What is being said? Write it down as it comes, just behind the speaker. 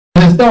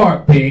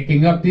start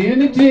picking up the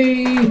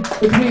energy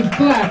between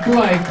clap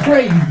like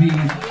crazy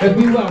as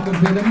we welcome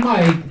to the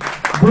mic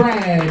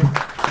Brad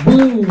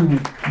Blue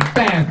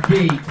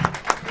Bathgate.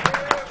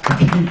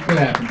 Keep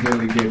clapping until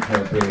he gets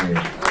up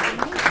here.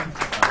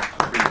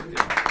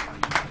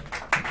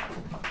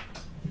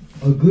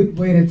 A good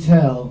way to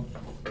tell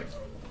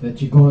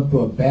that you're going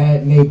through a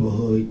bad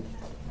neighborhood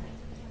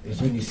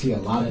is when you see a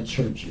lot of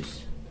churches.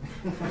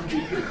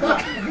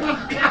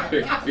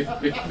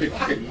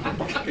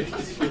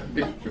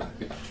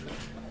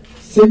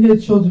 Send your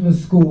children to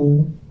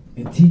school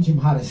and teach them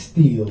how to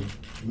steal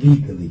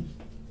legally,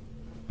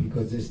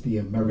 because it's the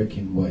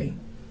American way.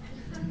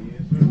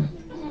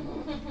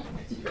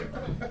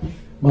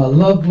 My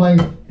love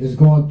life is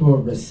going through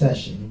a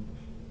recession,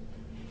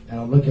 and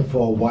I'm looking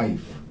for a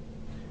wife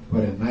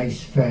with a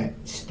nice fat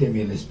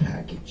stimulus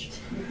package.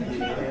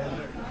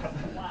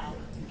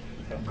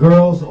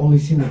 Girls only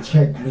seem to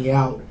check me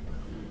out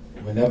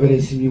whenever they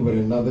see me with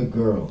another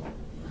girl.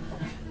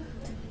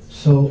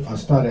 So I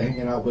started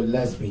hanging out with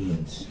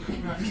lesbians.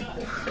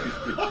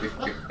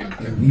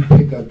 And we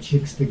pick up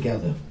chicks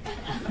together.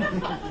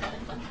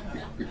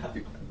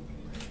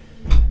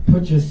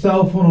 Put your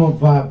cell phone on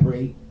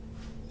vibrate,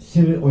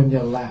 sit it on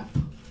your lap,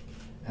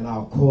 and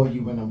I'll call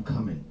you when I'm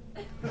coming.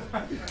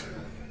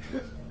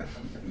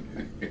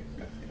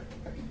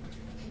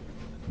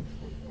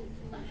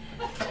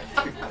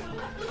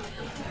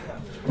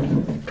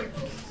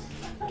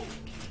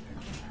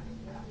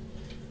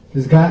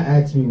 This guy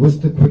asked me, what's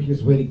the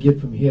quickest way to get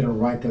from here to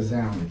Rikers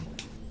Island?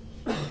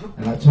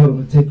 And I told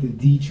him to take the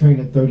D train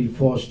at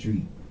 34th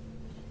Street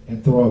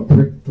and throw a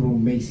brick through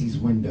Macy's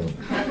window.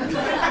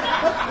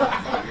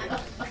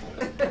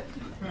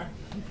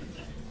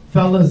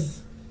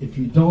 Fellas, if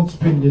you don't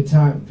spend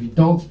time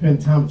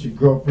with your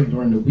girlfriend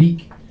during the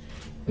week,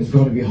 it's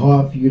going to be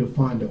hard for you to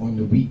find her on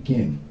the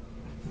weekend.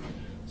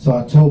 So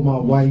I told my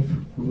wife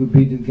we would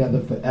be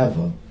together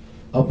forever,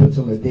 up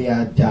until the day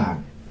I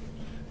die.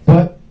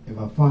 But if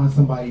I find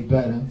somebody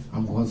better,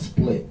 I'm going to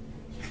split.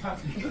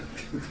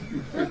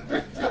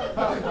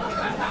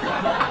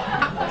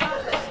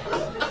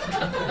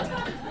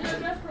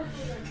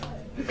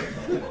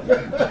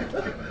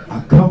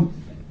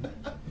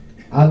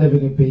 I live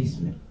in the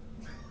basement,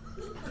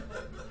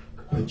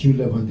 but you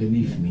live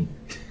underneath me.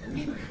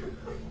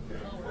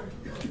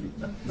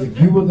 If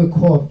you were the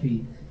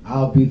coffee,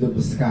 I'll be the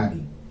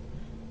biscotti.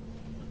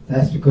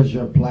 That's because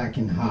you're black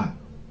and hot,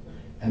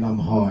 and I'm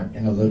hard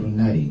and a little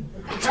nutty.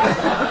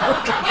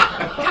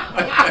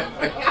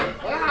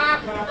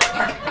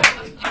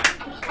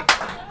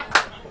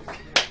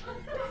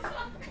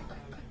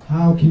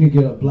 How can you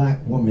get a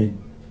black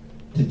woman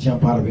to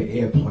jump out of an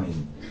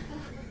airplane?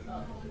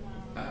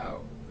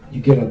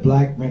 You get a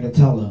black man to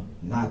tell her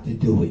not to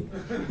do it.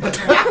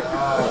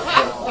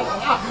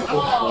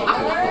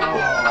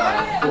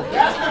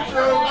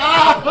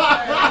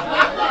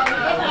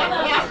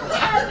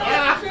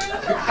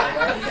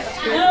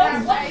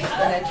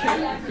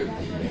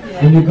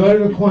 When you go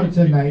to the corner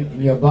tonight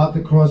and you're about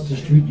to cross the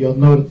street, you'll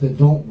notice the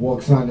don't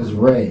walk sign is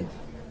red,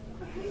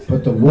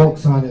 but the walk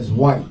sign is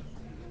white.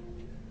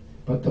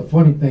 But the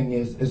funny thing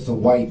is, it's a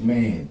white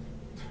man.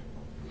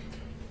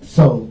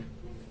 So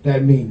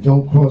that means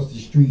don't cross the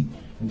street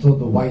until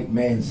the white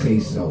man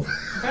says so.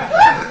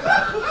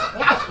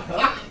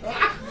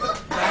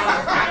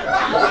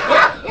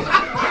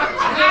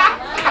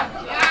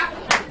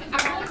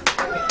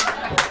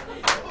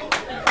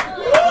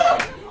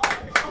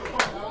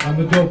 I'm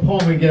gonna do a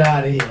poem and get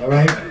out of here, all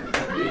right?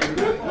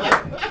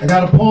 I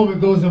got a poem that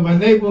goes in my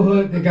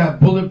neighborhood. They got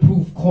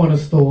bulletproof corner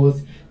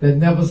stores that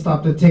never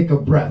stop to take a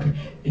breath,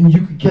 and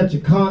you can catch a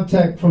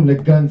contact from the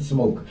gun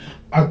smoke.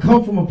 I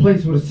come from a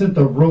place where the scent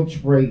of roach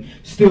spray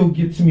still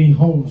gets me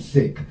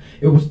homesick.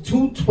 It was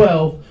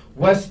 212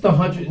 West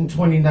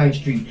 129th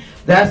Street.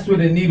 That's where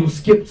the needle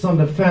skips on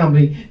the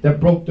family that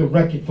broke the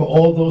record for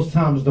all those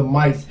times the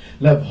mice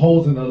left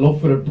holes in the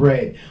loaf of the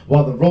bread,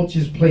 while the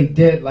roaches played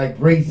dead like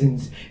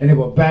raisins and they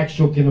were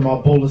backstroking in my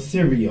bowl of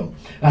cereal.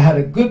 I had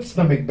a good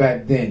stomach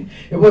back then.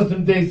 It was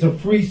them days of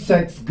free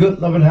sex, good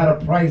loving had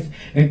a price,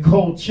 and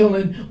cold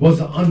chilling was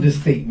an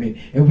understatement.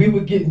 And we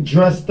were getting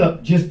dressed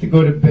up just to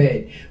go to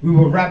bed. We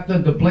were wrapped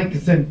under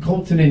blankets and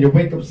coats, and then you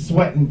wake up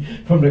sweating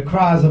from the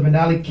cries of an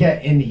alley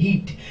cat in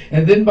heat.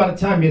 And then by the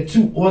time you're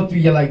 2 or 3,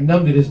 you're like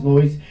numb to this noise.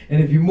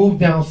 And if you move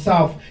down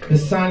south, the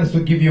sinus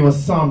will give you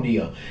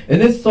insomnia. And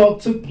this all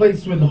took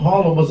place when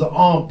Harlem was an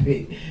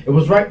armpit. It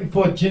was right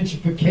before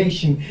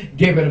gentrification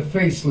gave it a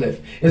facelift.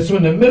 It's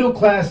when the middle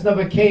class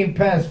never came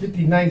past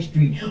 59th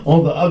Street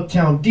on the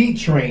Uptown D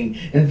train,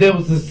 and there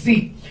was a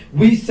seat.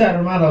 We sat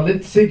around a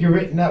lit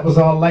cigarette, and that was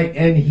our light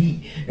and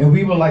heat. And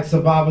we were like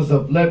survivors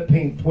of lead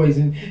paint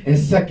poison and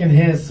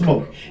secondhand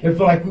smoke. It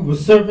felt like we were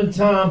serving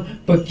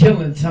time for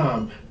killing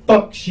time.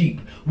 fuck sheep.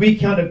 We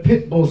counted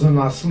pit bulls in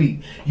our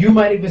sleep. You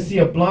might even see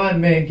a blind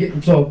man get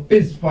into a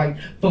fist fight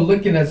for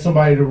looking at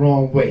somebody the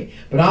wrong way.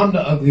 But I'm the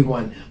ugly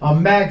one.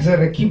 I'm mags that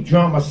I keep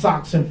drying my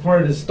socks in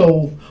front of the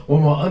stove with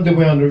my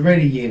underwear on the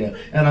radiator.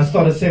 And I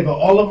started saving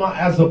all of my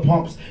asthma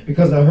pumps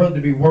because I heard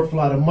they'd be worth a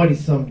lot of money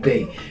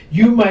someday.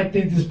 You might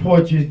think this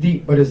poetry is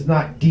deep, but it's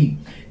not deep.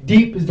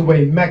 Deep is the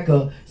way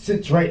Mecca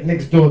sits right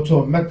next door to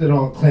a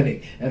methadone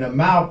clinic, and a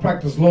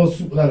malpractice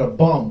lawsuit let a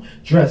bum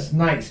dress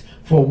nice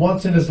for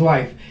once in his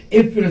life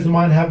if it is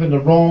mind having the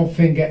wrong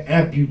finger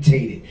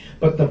amputated.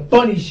 But the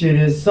funny shit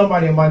is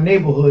somebody in my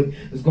neighborhood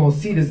is going to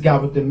see this guy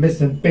with the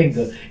missing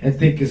finger and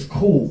think it's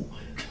cool.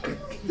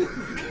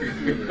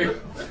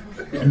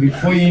 And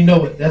before you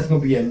know it, that's going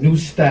to be a new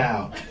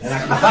style. And I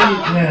can see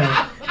it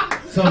now.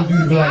 Some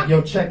dude be like,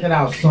 yo, check it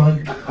out,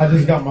 son. I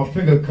just got my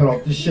finger cut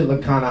off. This shit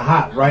look kind of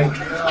hot, right?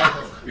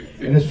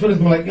 And his friends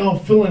be like, yo, I'm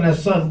feeling that,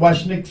 son.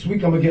 Watch next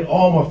week, I'm going to get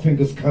all my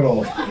fingers cut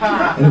off.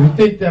 And if you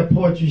think that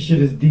poetry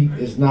shit is deep,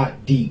 it's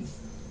not deep.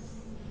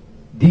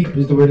 Deep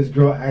is the way this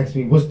girl asked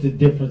me, what's the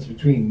difference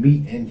between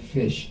meat and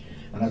fish?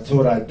 And I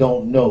told her I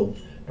don't know,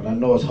 but I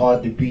know it's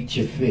hard to beat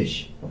your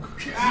fish.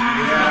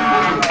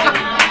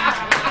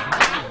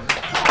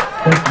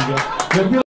 Thank you, yo.